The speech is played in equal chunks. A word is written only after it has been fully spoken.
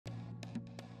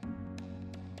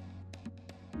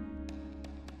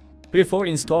Before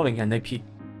installing an AP,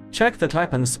 check the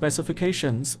type and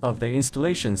specifications of the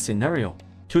installation scenario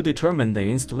to determine the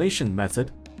installation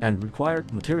method and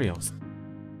required materials.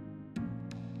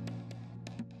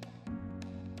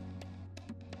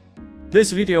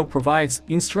 This video provides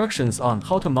instructions on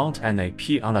how to mount an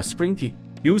AP on a spring tee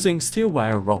using steel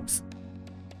wire ropes.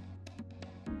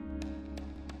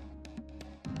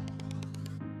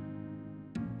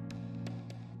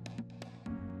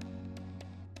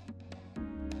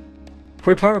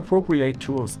 Prepare appropriate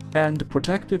tools and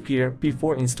protective gear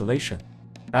before installation,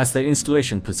 as the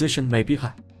installation position may be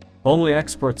high. Only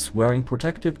experts wearing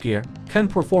protective gear can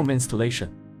perform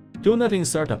installation. Do not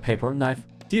insert a paper knife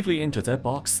deeply into the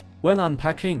box when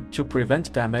unpacking to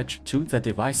prevent damage to the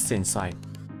device inside.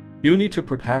 You need to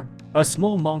prepare a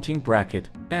small mounting bracket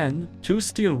and 2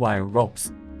 steel wire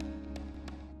ropes.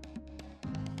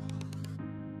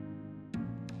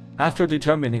 After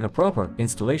determining a proper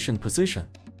installation position,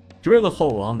 drill a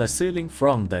hole on the ceiling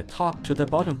from the top to the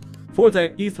bottom for the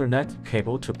Ethernet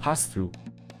cable to pass through.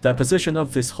 The position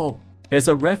of this hole is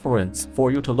a reference for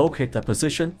you to locate the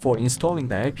position for installing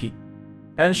the AP.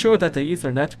 Ensure that the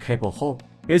Ethernet cable hole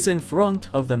is in front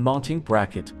of the mounting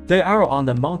bracket. The arrow on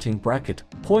the mounting bracket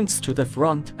points to the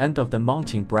front end of the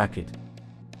mounting bracket.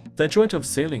 The joint of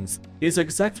ceilings is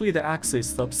exactly the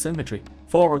axis of symmetry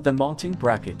for the mounting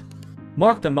bracket.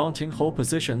 Mark the mounting hole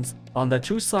positions on the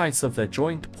 2 sides of the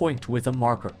joint point with a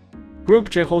marker. Group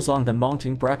J holes on the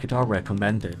mounting bracket are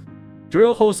recommended.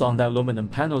 Drill holes on the aluminum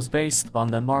panels based on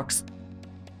the marks.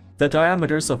 The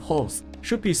diameters of holes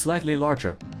should be slightly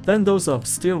larger than those of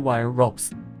steel wire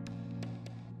ropes.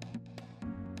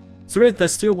 Thread the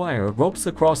steel wire ropes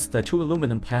across the 2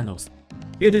 aluminum panels.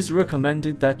 It is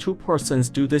recommended that 2 persons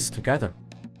do this together.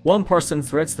 One person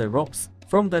threads the ropes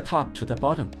from the top to the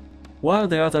bottom, while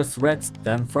the other threads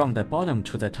them from the bottom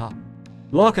to the top.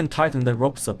 Lock and tighten the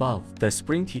ropes above the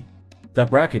spring tee. The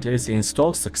bracket is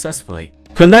installed successfully.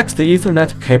 Connect the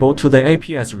Ethernet cable to the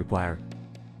AP as required.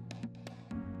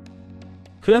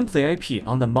 Clamp the AP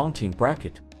on the mounting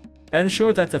bracket.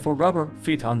 Ensure that the 4 rubber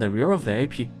feet on the rear of the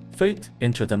AP fit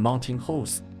into the mounting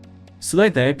holes.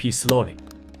 Slide the AP slowly.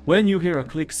 When you hear a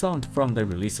click sound from the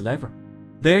release lever,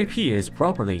 the AP is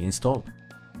properly installed.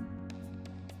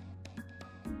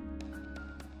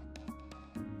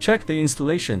 Check the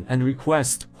installation and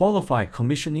request qualified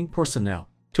commissioning personnel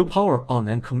to power on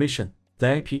and commission the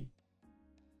AP.